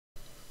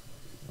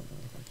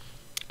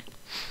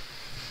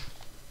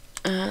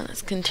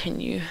Let's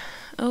continue.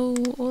 Oh,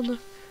 all the...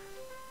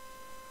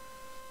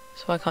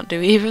 So I can't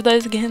do either of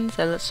those again,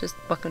 so let's just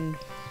fucking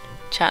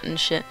chat and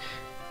shit.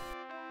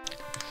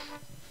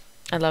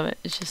 I love it.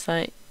 It's just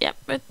like, yep,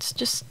 it's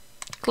just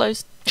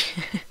closed.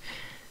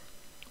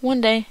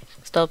 One day,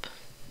 stop.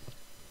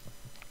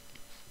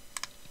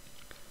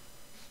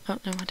 Oh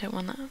no, I don't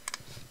want that.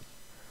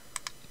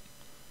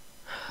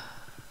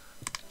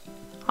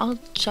 I'll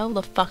show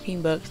the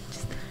fucking books.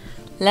 Just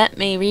let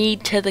me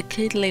read to the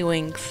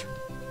kiddlywinks.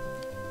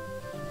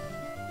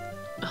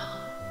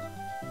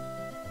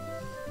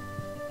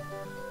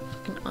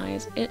 Fucking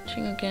eyes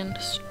itching again.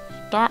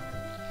 Stop.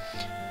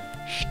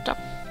 Stop.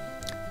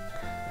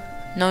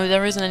 No,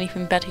 there isn't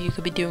anything better you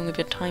could be doing with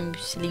your time, you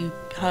silly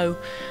hoe.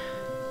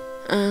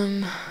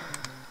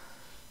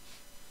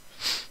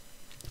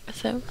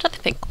 So, I'm trying to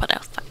think what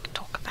else I could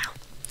talk about.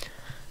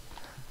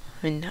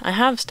 I mean, I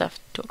have stuff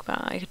to talk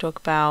about. I could talk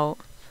about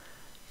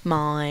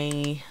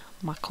my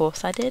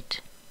course I did.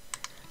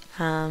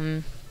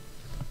 My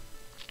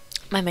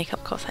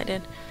makeup course I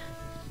did.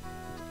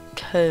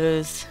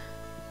 Because,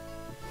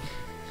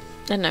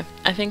 I don't know,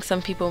 I think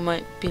some people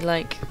might be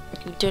like,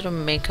 you did a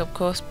makeup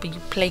course, but you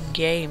play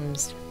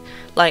games.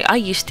 Like, I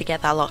used to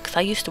get that a lot, because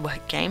I used to work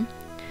at game.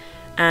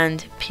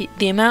 And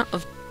the amount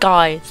of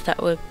guys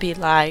that would be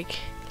like,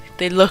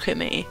 they look at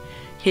me,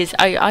 because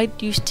I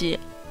used to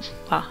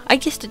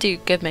do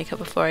good makeup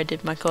before I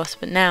did my course,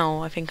 but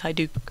now I think I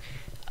do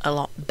a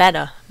lot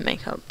better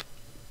makeup.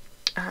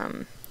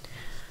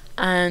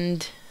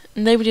 And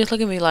they would just look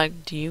at me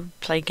like, do you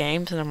play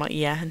games? And I'm like,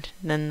 yeah. And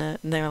then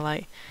they were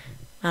like,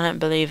 I don't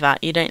believe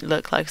that, you don't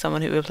look like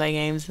someone who would play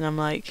games. And I'm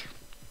like,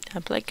 I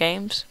play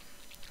games.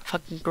 I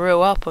fucking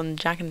grew up on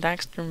Jak and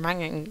Daxter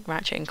and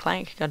Ratchet and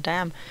Clank,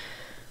 goddamn.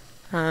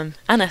 And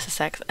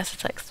SSX.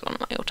 SSX is one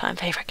of my all-time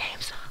favourite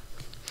games.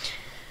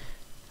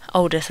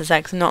 Old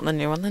SSX, not the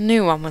new one. The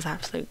new one was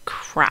absolute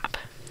crap.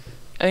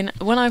 I mean,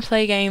 when I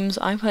play games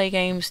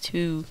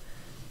to...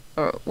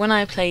 Or when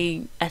I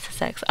play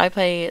SSX, I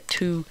play it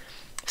to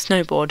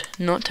snowboard,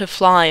 not to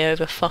fly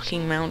over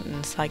fucking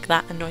mountains. Like,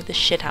 that annoyed the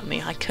shit out of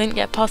me. I couldn't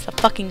get past the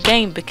fucking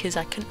game because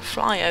I couldn't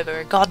fly over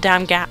a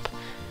goddamn gap.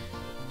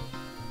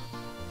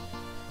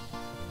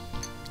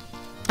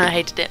 I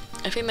hated it.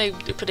 I think they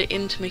put it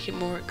in to make it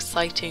more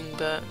exciting,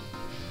 but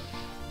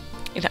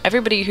you know,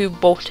 everybody who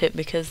bought it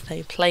because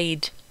they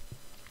played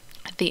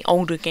the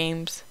older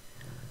games,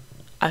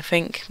 I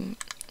think,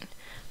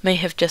 may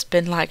have just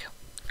been like,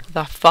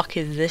 the fuck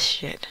is this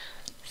shit?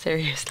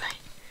 Seriously.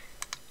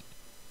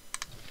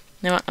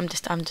 You know what, I'm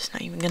just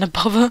not even gonna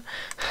bother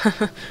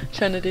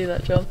trying to do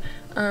that job.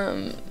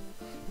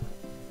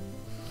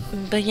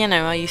 But you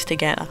know, I used to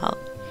get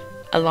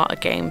a lot of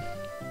game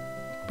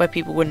where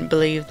people wouldn't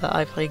believe that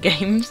I play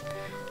games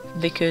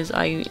because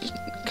I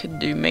could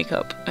do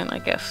makeup, and I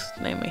guess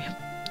they may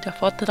have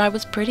thought that I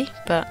was pretty,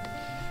 but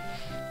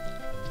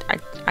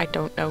I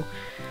don't know.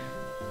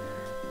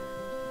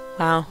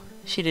 Wow,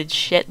 she did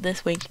shit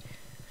this week.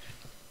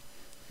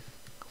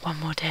 One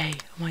more day,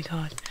 oh my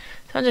god.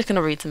 So I'm just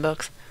gonna read some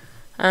books.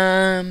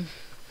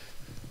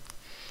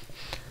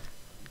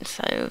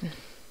 So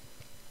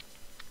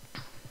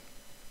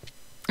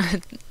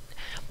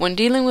when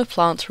dealing with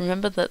plants,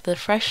 remember that the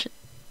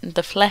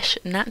flesh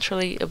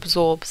naturally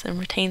absorbs and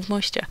retains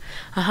moisture.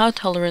 A high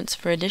tolerance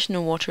for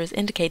additional water is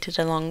indicated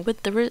along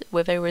with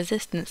a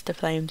resistance to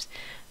flames.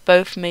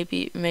 Both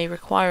may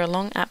require a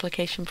long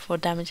application before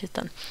damage is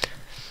done.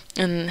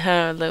 And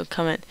her little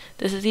comment,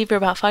 this is either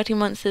about fighting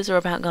monsters or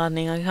about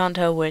gardening, I can't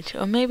tell which,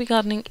 or maybe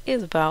gardening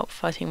is about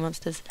fighting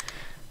monsters.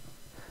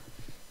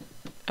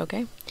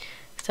 Okay,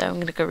 so I'm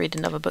gonna go read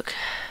another book.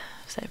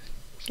 So,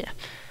 yeah.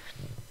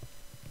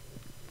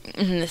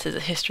 This is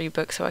a history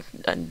book, so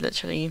I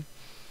literally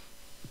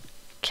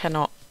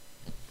cannot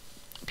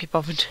be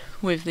bothered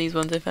with these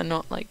ones if they're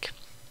not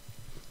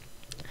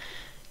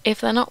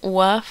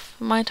worth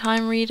my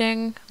time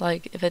reading.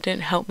 Like, if they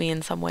don't help me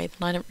in some way,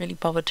 then I don't really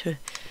bother to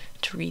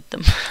read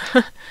them.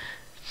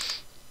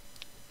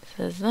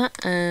 Says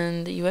that,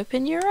 and you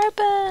open, you're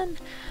open.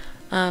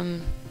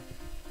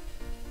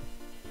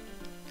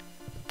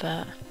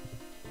 But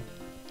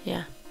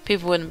yeah,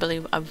 people wouldn't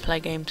believe I would play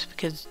games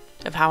because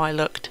of how I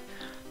looked,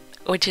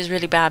 which is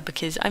really bad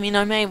because I mean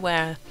I may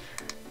wear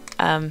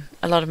a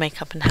lot of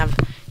makeup and have,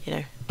 you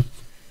know,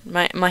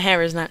 my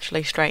hair is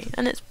naturally straight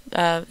and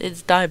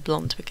it's dyed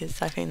blonde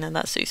because I think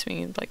that suits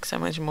me like so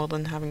much more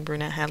than having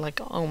brunette hair. Like,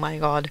 oh my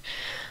god.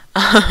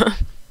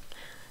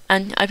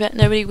 And I bet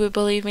nobody would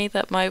believe me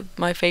that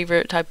my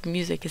favourite type of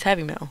music is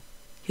heavy metal,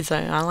 because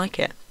I like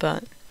it,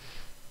 but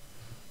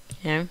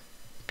you know,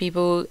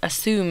 people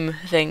assume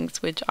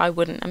things which I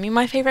wouldn't. I mean,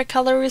 my favourite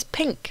colour is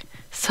pink,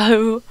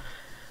 so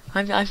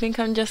I think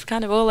I'm just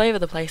kind of all over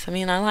the place. I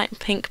mean, I like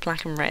pink,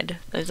 black and red.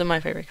 Those are my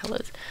favourite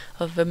colours.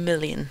 Of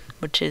vermilion,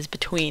 which is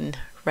between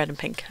red and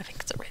pink. I think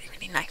it's a really,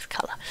 really nice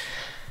colour.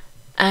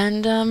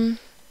 And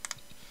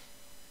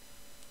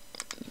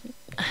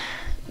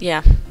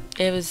yeah,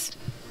 it was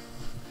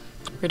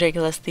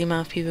ridiculous the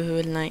amount of people who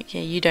were like,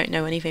 yeah, you don't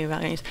know anything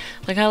about games.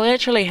 Like, I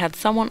literally had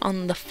someone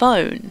on the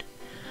phone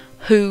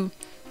who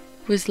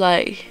was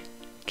like,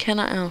 can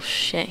I, oh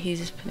shit, he's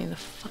just putting the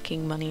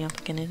fucking money up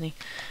again, isn't he?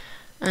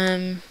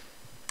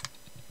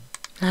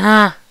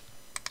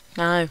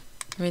 No,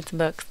 read some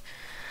books.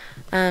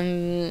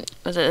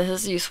 This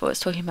is useful, it's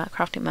talking about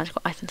crafting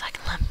magical items. I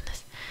can learn from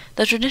this.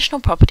 The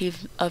traditional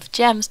properties of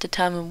gems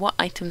determine what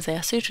items they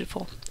are suited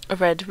for. A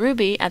red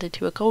ruby added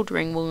to a gold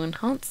ring will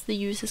enhance the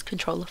user's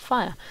control of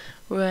fire,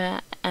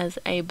 whereas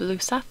a blue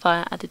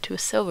sapphire added to a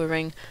silver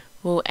ring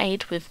will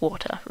aid with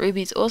water.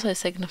 Rubies also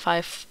signify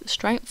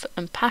strength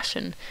and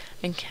passion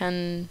and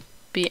can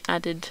be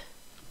added.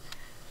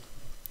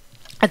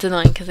 It's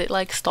annoying because it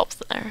like stops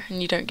there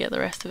and you don't get the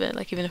rest of it.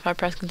 Like even if I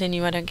press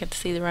continue, I don't get to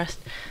see the rest.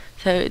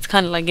 So it's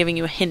kind of like giving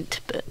you a hint,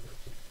 but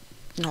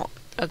not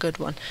a good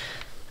one.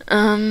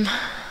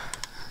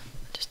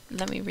 Just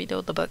let me read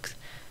all the books.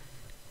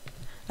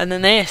 And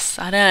then this,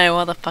 I don't know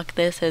what the fuck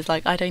this is.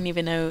 Like I don't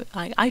even know.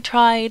 Like I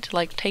tried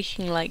like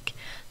taking like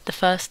the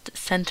first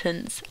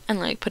sentence and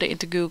like put it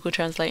into Google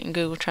Translate, and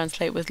Google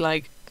Translate was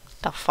like,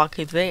 the fuck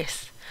is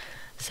this?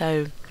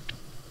 So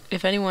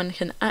if anyone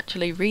can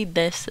actually read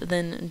this,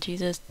 then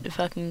Jesus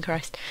fucking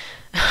Christ.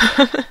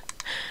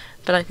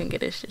 But I think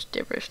it is just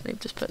gibberish they've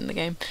just put in the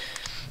game.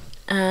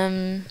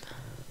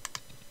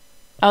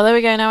 Oh, there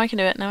we go, now I can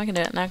do it, now I can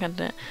do it, now I can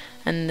do it.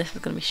 And this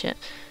is gonna be shit.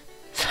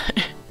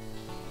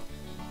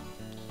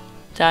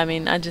 So I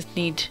mean, I just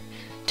need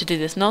to do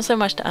this. Not so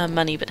much to earn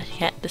money, but to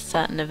get this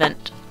certain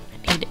event.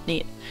 I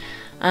need it.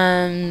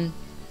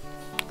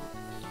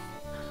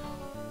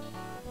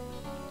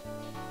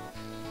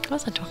 What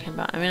was I talking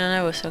about? I mean, I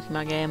know we're talking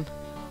about game.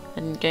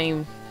 And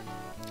game,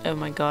 oh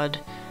my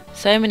god.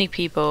 So many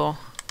people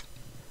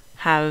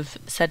have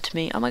said to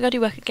me, oh my god,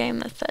 you work at game,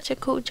 that's such a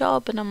cool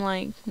job. And I'm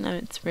like, no,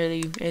 it's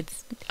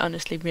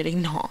honestly really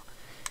not.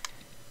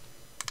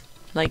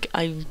 Like,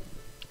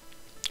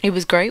 it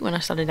was great when I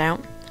started out,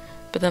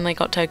 but then I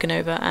got taken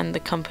over and the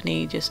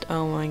company just,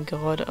 oh my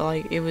god,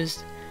 like, it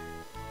was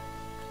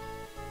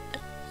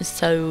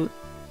so,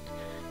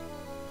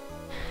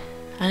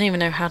 I don't even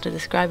know how to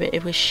describe it.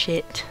 It was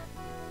shit.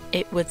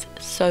 It was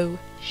so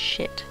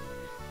shit.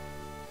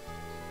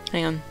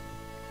 Hang on.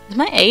 Is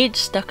my age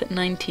stuck at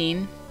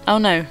 19? Oh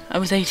no, I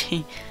was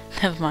 18.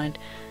 Never mind.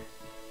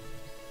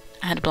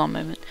 I had a blonde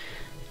moment.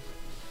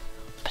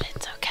 But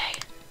it's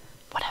okay.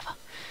 Whatever.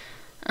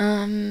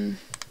 Oh.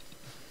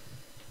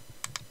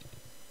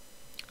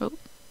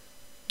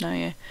 No,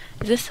 yeah.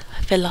 Is this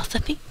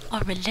philosophy or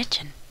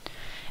religion?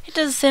 It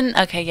does sin.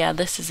 Okay, yeah,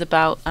 this is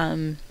about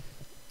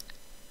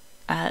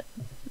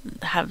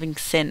having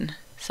sin.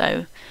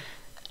 So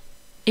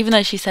even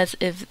though she says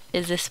is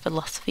this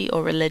philosophy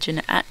or religion,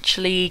 it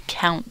actually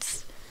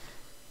counts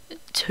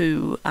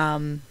to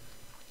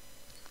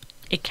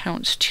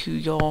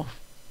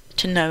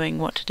to knowing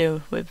what to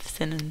do with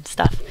sin and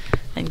stuff,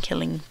 and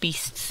killing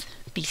beasties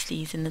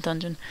in the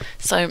dungeon.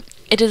 So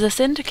it is a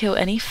sin to kill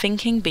any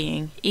thinking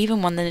being,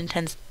 even one that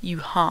intends you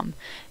harm.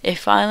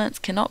 If violence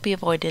cannot be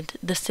avoided,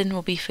 the sin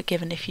will be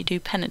forgiven if you do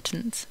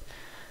penance,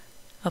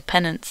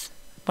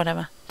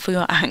 whatever, for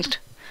your act.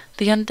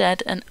 The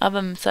undead and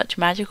other such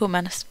magical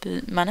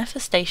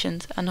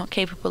manifestations are not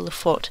capable of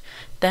thought,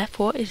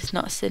 therefore it is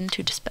not a sin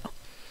to dispel.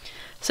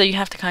 So you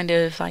have to kind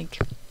of like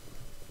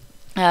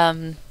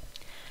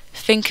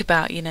think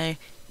about, you know,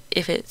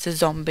 if it's a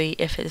zombie,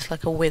 if it's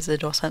like a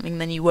wizard or something,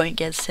 then you won't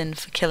get sin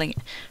for killing it.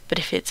 But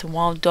if it's a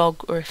wild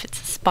dog or if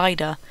it's a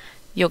spider,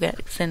 you'll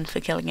get sin for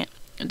killing it.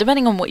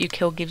 Depending on what you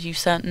kill gives you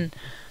certain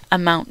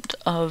amount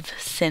of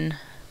sin.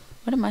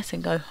 Where did my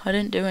sin go? I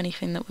didn't do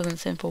anything that wasn't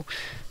sinful.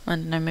 I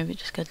don't know, maybe it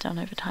just goes down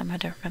over time, I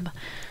don't remember.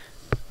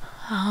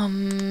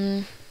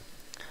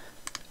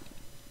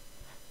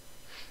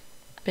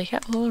 Be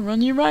careful, I'll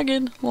run you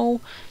ragged.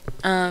 Lol.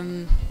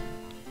 But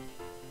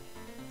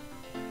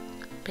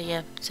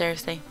yeah,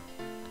 seriously.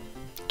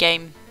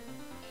 Game.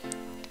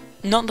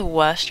 Not the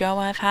worst job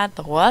I've had.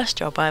 The worst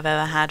job I've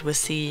ever had was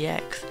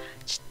CEX.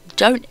 Just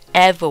don't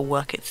ever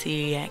work at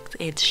CEX.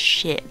 It's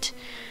shit.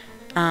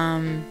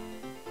 But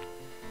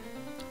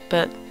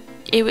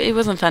it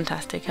wasn't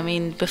fantastic. I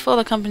mean, before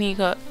the company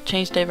got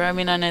changed over, I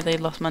mean, I know they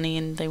lost money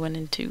and they went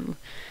into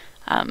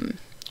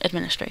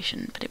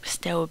administration, but it was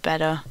still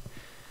better.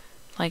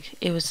 Like,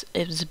 it was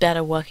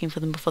better working for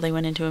them before they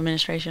went into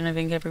administration. I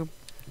think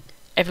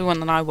everyone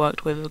that I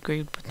worked with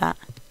agreed with that.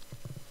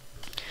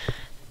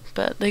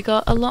 But they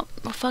got a lot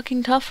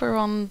fucking tougher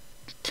on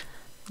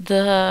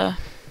the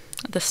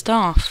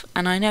staff,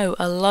 and I know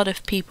a lot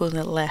of people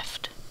that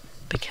left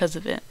because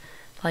of it.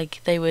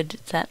 Like, they would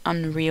set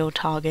unreal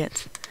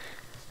targets.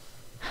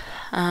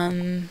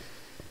 Like,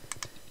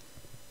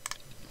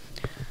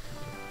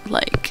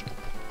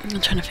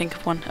 I'm trying to think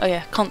of one. Oh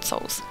yeah,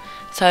 consoles.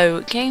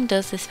 So game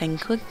does this thing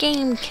called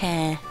game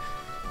care,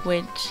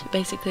 which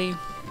basically,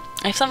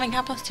 if something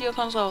happens to your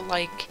console,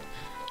 like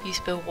you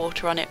spill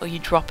water on it or you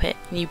drop it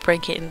and you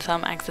break it in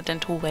some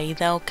accidental way,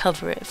 they'll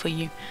cover it for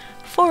you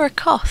for a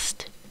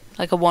cost,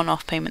 like a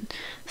one-off payment.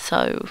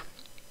 So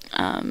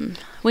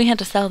we had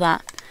to sell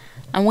that,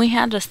 and we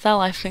had to sell,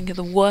 I think,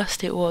 the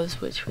worst it was,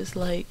 which was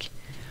like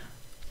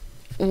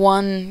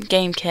one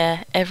game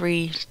care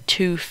every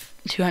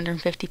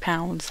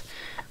 £250,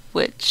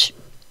 which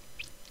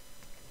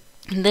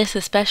this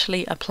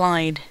especially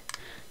applied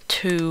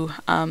to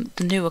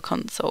the newer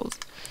consoles.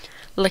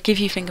 Like, if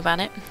you think about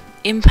it,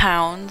 in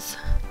pounds,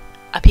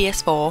 a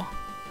PS4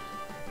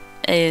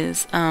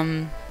 is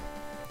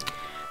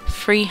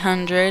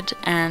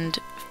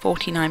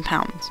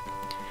 £349.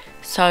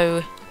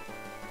 So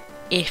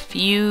if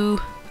you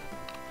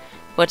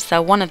were to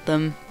sell one of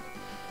them,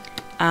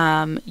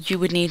 you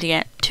would need to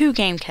get 2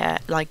 game care,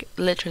 like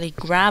literally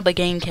grab a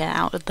game care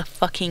out of the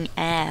fucking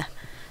air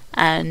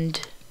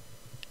and,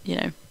 you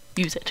know,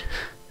 use it.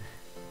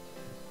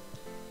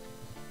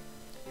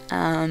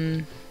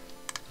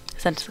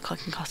 Send to the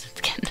cooking costs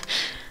again.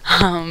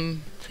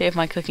 See if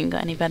my cooking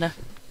got any better.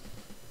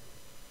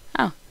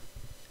 Oh,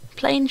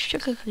 plain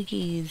sugar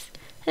cookies.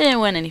 I didn't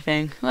win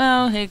anything.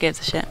 Well, who gives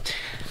a shit?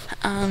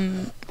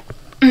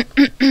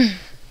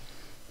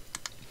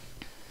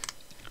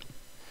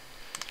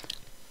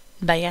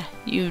 But yeah,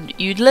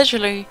 you'd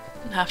literally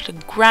have to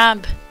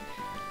grab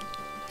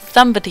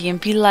somebody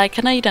and be like,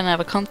 I know you don't have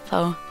a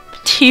console,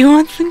 but do you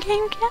want some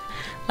game care?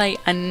 Like,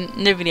 and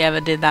nobody ever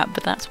did that,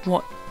 but that's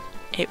what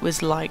it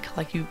was like.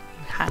 Like, you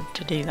had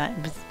to do that.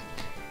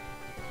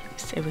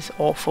 It was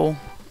awful.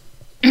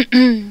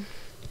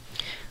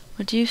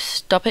 Would you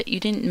stop it? You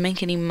didn't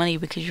make any money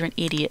because you're an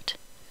idiot.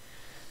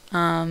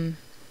 Whatever,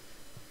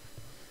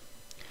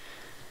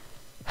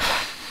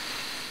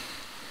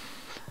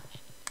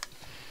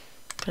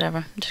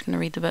 I'm just gonna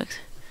read the books.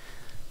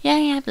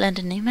 Yay, I've learned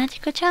a new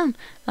magical charm.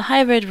 The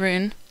hybrid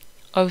rune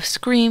of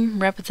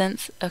Scream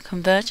represents a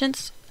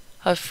convergence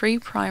of 3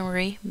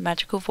 primary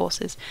magical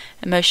forces: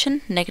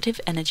 emotion,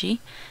 negative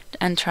energy,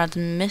 and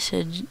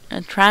transmitted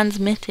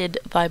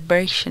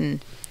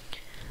vibration.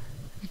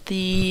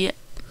 The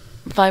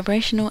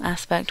vibrational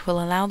aspect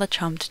will allow the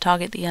charm to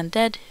target the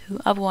undead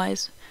who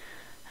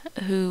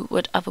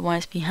would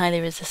otherwise be highly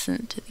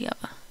resistant to the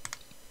other.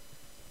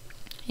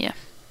 Yeah.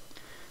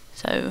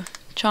 So,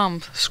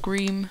 charm,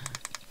 Scream.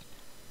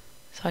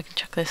 So I can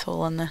chuck this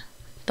all on there.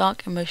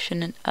 Dark,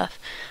 emotion, and earth.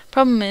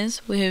 Problem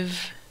is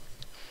with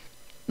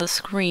the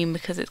Scream,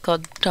 because it's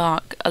got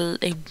dark,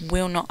 it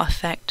will not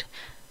affect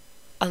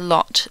a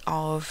lot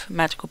of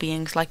magical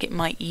beings. Like, it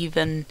might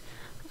even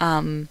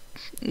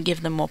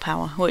give them more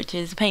power, which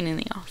is a pain in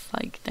the ass.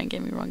 Like, don't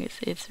get me wrong,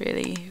 it's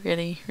really,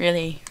 really,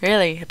 really,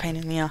 really a pain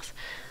in the ass.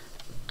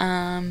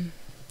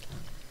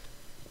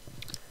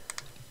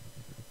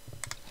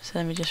 So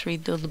let me just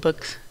read all the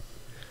books,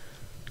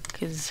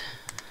 because,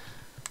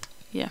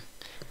 yeah.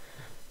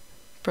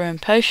 Brewing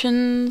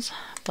potions,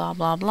 blah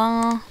blah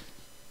blah.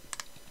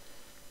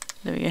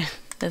 There we go.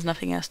 There's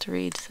nothing else to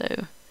read,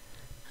 so...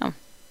 Oh.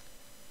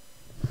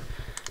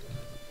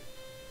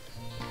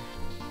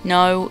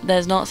 No,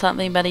 there's not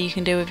something better you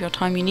can do with your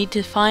time. You need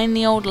to find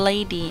the old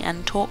lady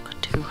and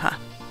talk to her.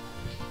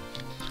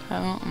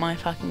 Oh my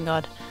fucking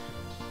god.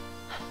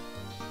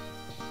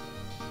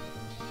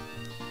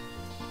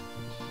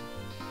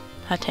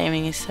 Her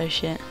taming is so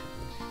shit.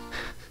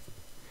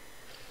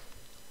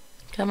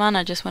 Come on,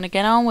 I just want to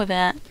get on with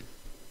it.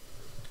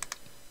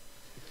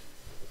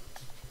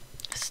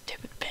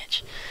 Stupid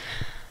bitch.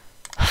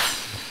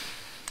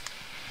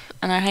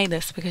 And I hate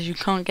this because you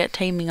can't get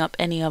taming up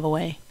any other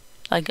way.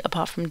 Like,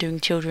 apart from doing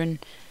children.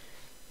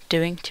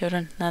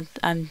 That,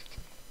 I'm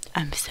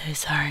so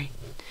sorry.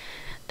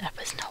 That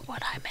was not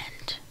what I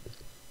meant.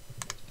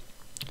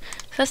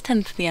 So let's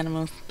tend to the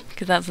animals,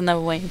 because that's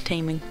another way of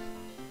taming.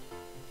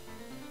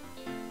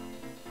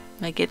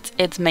 Like,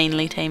 it's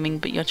mainly taming,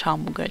 but your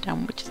charm will go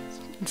down, which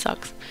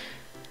sucks.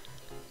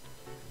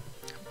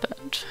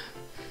 But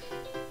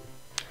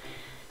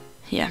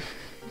yeah,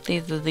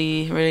 these are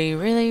the really,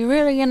 really,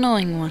 really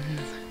annoying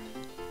ones.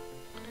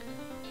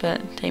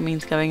 But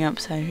taming's going up,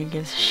 so who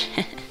gives a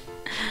shit?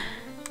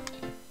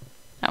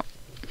 Oh,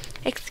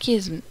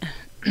 excuse me.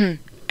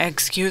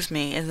 Excuse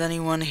me, is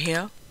anyone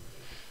here?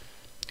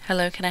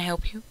 Hello, can I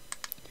help you?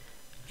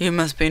 You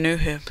must be new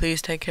here.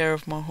 Please take care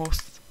of my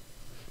horse.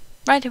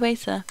 Right away,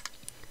 sir.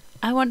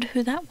 I wonder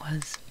who that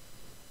was.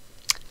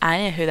 I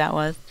know who that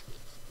was.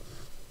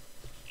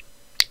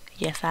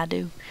 Yes, I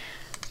do.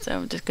 So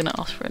I'm just gonna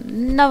ask for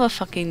another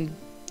fucking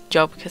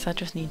job because I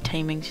just need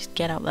taming. Just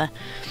get out there.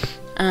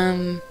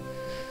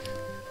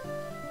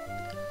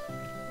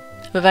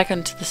 But back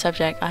onto the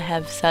subject, I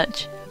have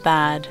such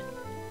bad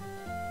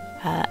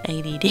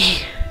ADD.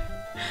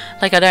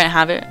 Like, I don't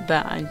have it,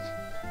 but I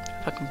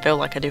fucking feel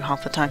like I do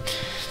half the time.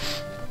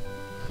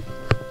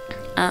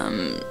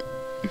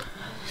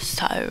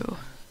 So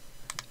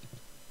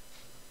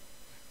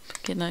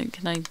can I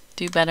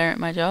do better at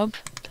my job,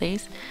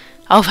 please?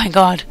 Oh my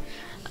god.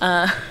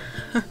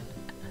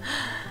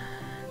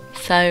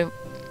 So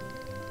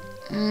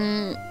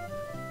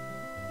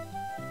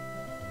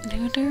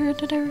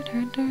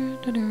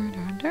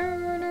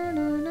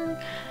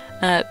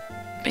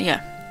but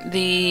yeah,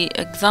 the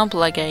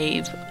example I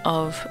gave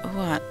of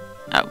what?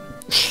 Oh,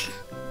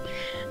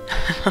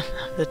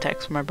 the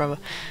text from my brother.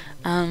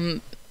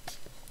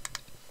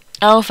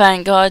 Oh,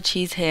 thank God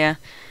she's here.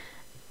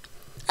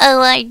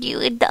 Oh, aren't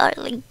you a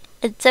darling?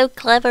 And so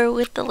clever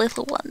with the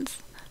little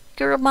ones.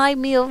 You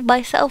remind me of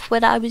myself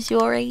when I was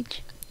your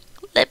age.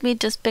 Let me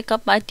just pick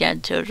up my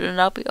grandchildren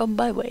and I'll be on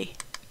my way.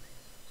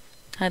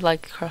 I'd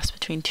like a cross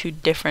between two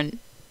different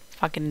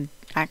fucking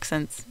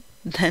accents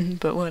then,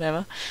 but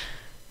whatever.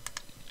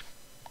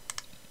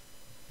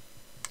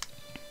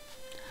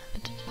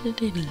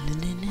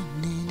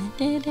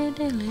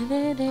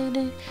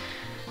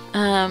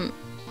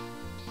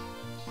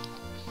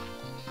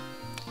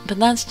 But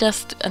that's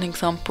just an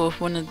example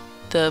of one of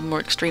the more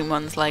extreme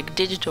ones, like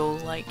digital,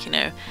 like, you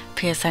know,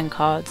 PSN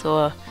cards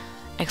or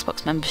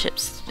Xbox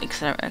memberships,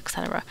 etc.,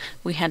 etc.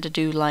 We had to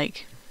do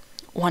like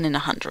 1 in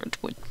 100,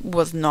 which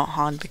was not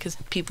hard because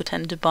people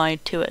tend to buy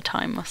 2 at a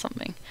time or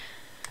something.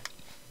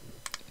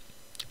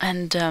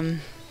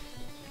 And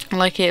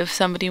like if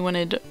somebody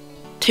wanted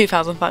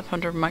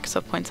 2,500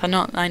 Microsoft points, I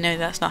know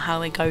that's not how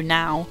they go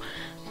now,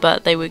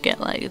 but they would get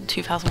like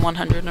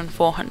 2,100 and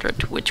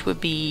 400, which would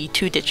be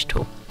 2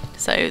 digital.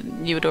 So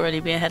you would already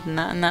be ahead in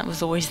that, and that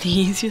was always the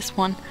easiest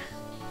one.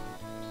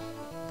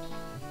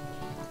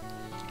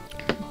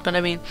 But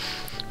I mean,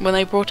 when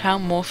they brought out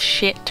more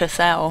shit to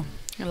sell,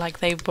 like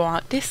they brought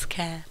out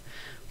Discare,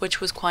 which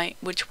was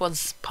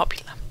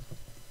popular,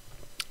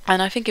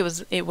 and I think it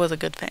was a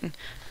good thing.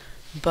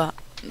 But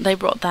they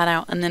brought that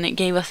out, and then it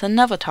gave us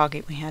another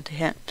target we had to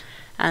hit,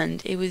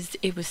 and it was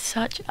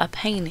such a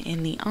pain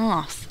in the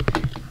arse.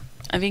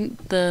 I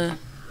think one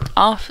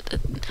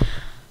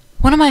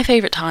of my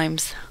favourite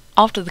times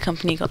after the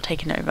company got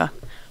taken over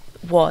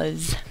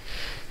was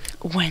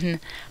when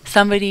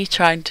somebody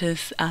tried to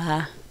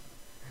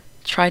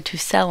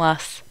sell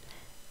us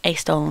a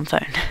stolen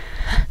phone.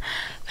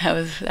 that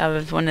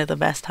was one of the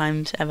best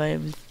times ever.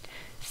 It was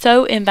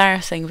so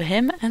embarrassing for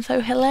him and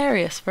so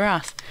hilarious for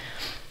us.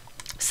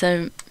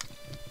 So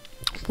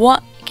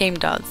what game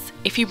does,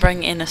 if you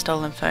bring in a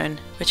stolen phone,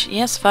 which,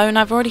 yes, phone,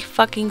 I've already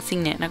fucking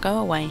seen it, now go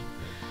away.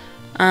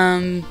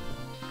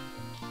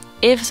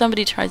 If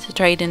somebody tries to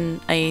trade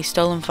in a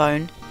stolen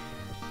phone,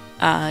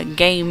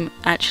 game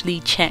actually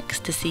checks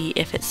to see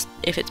if it's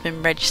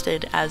been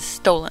registered as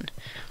stolen,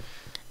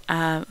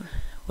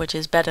 which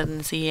is better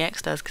than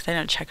CEX does because they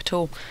don't check at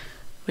all,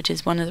 which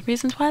is one of the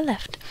reasons why I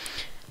left.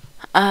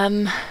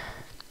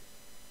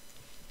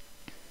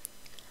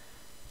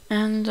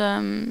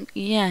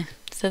 Yeah,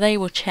 so they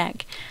will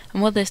check,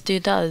 and what this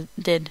dude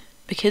did,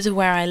 because of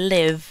where I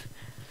live,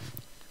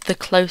 the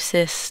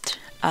closest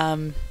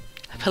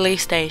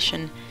police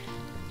station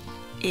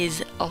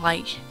is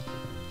like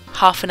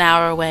half an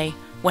hour away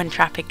when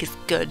traffic is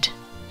good.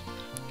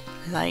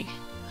 Like,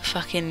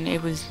 fucking,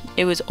 it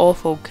was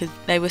awful because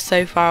they were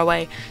so far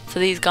away, so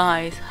these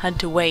guys had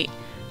to wait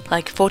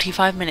like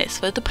 45 minutes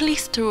for the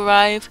police to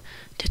arrive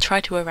to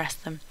try to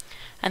arrest them.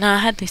 And I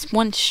had this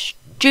one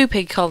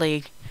stupid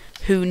colleague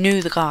who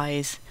knew the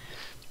guys,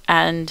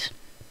 and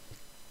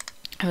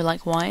I was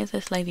like, why is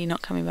this lady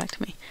not coming back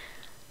to me?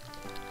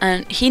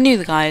 And he knew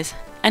the guys,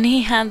 and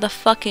he had the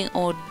fucking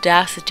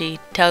audacity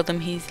to tell them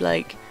he's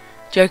like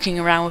joking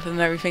around with them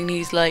and everything.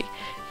 He's like,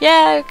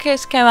 yeah,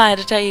 just came out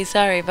to tell you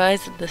sorry,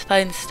 boys, the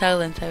phone's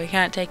stolen, so we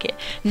can't take it.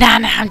 Nah,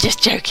 I'm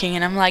just joking.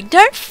 And I'm like,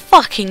 don't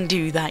fucking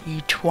do that,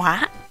 you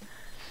twat.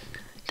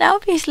 They're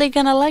obviously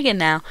gonna like it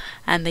now,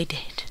 and they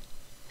did.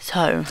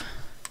 So,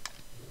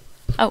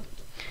 oh,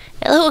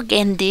 hello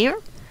again, dear.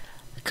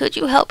 Could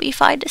you help me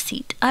find a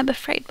seat? I'm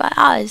afraid my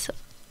eyes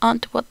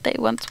aren't what they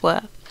once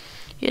were.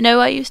 You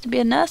know, I used to be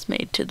a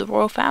nursemaid to the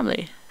royal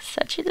family.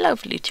 Such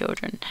lovely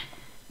children.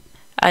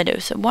 I know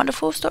some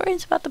wonderful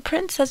stories about the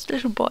princess,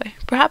 little boy.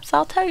 Perhaps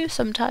I'll tell you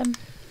sometime.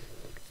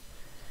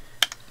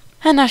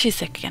 And now she's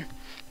sick again.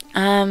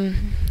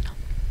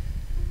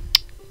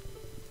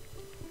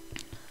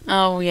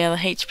 Oh yeah, the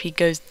HP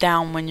goes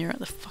down when you're at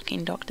the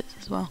fucking doctor's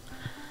as well.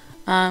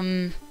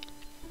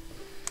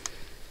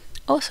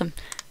 Awesome.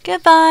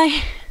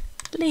 Goodbye.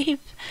 Leave.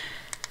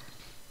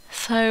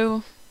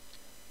 So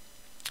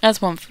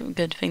that's one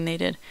good thing they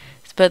did.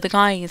 But the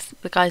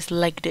guys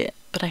legged it,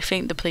 but I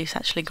think the police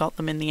actually got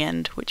them in the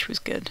end, which was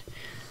good.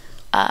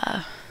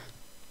 But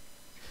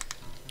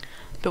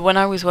when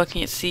I was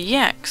working at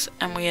CEX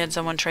and we had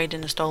someone trade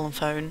in a stolen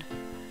phone,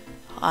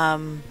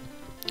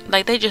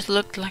 like they just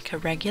looked like a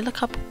regular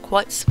couple,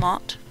 quite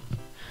smart,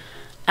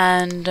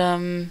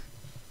 and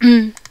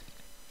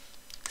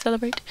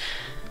celebrate,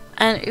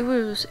 and it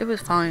was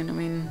fine. I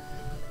mean,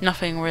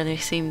 nothing really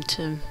seemed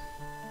to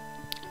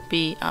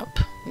be up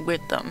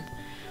with them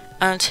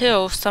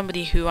until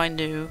somebody who I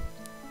knew,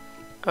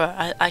 or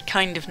I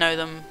kind of know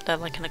them, they're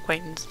like an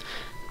acquaintance.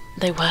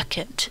 They work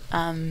at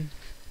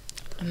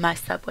my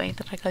Subway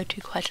that I go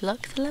to quite a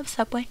lot because I love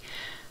Subway.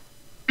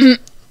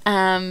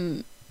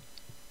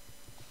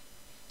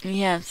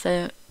 Yeah,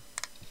 so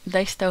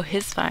they stole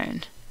his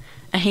phone,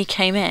 and he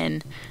came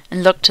in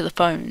and looked at the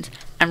phones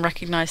and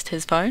recognised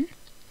his phone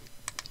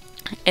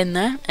in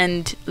there,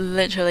 and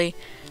literally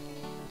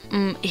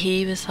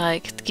he was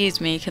like,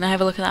 "Excuse me, can I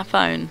have a look at that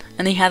phone?"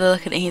 And he had a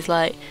look at it. He's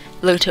like,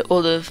 looked at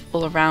all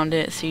around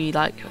it, see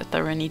like if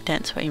there were any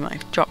dents where he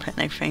might have dropped it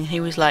and everything. He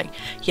was like,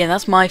 "Yeah,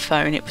 that's my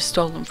phone. It was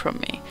stolen from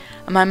me."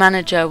 And my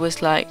manager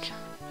was like,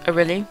 "Oh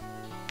really?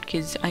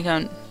 Because I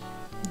can't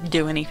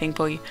do anything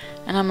for you."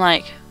 And I'm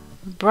like,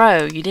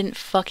 "Bro, you didn't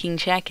fucking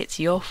check. It's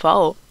your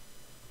fault."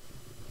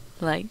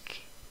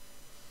 Like,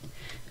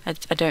 I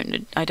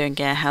don't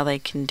get how they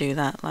can do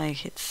that.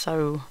 Like, it's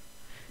so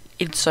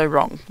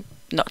wrong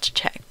not to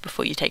check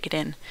before you take it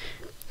in,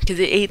 because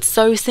it's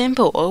so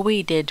simple. All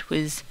we did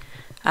was,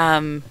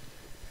 I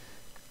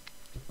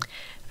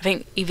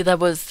think either there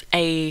was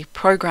a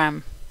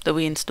program that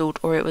we installed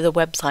or it was a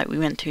website we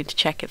went to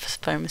check if the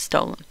phone was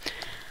stolen,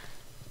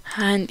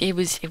 and it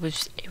was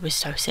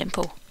so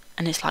simple.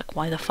 And it's like,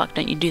 why the fuck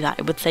don't you do that?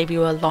 It would save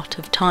you a lot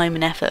of time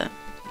and effort.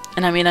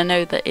 And I mean, I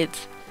know that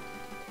it's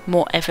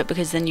more effort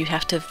because then you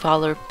have to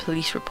file a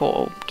police report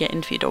or get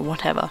interviewed or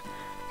whatever,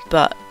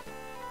 but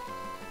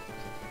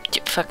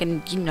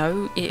fucking, you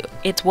know,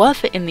 it's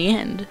worth it in the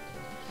end,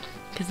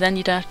 because then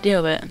you don't have to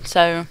deal with it.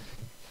 So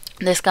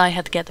this guy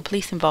had to get the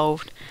police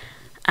involved,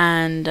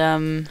 and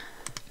oh,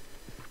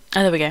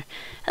 there we go.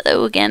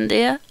 Hello again,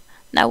 dear.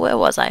 Now, where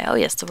was I? Oh,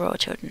 yes, the royal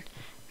children.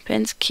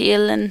 Prince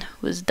Keelan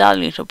was a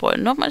darling little boy,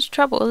 not much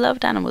trouble,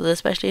 loved animals,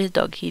 especially his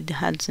dog he'd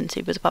had since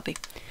he was a puppy.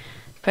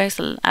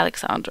 Princess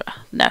Alexandra.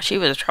 Now, she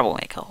was a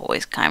troublemaker,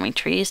 always climbing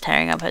trees,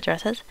 tearing up her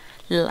dresses.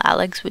 Little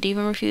Alex would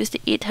even refuse to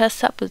eat her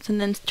suppers and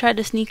then try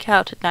to sneak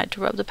out at night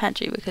to rub the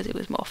pantry because it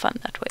was more fun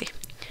that way.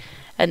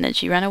 And then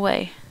she ran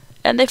away,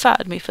 and they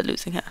fired me for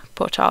losing her.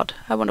 Poor child.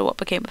 I wonder what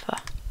became of her.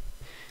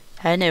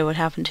 I know what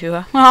happened to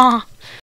her. Ah!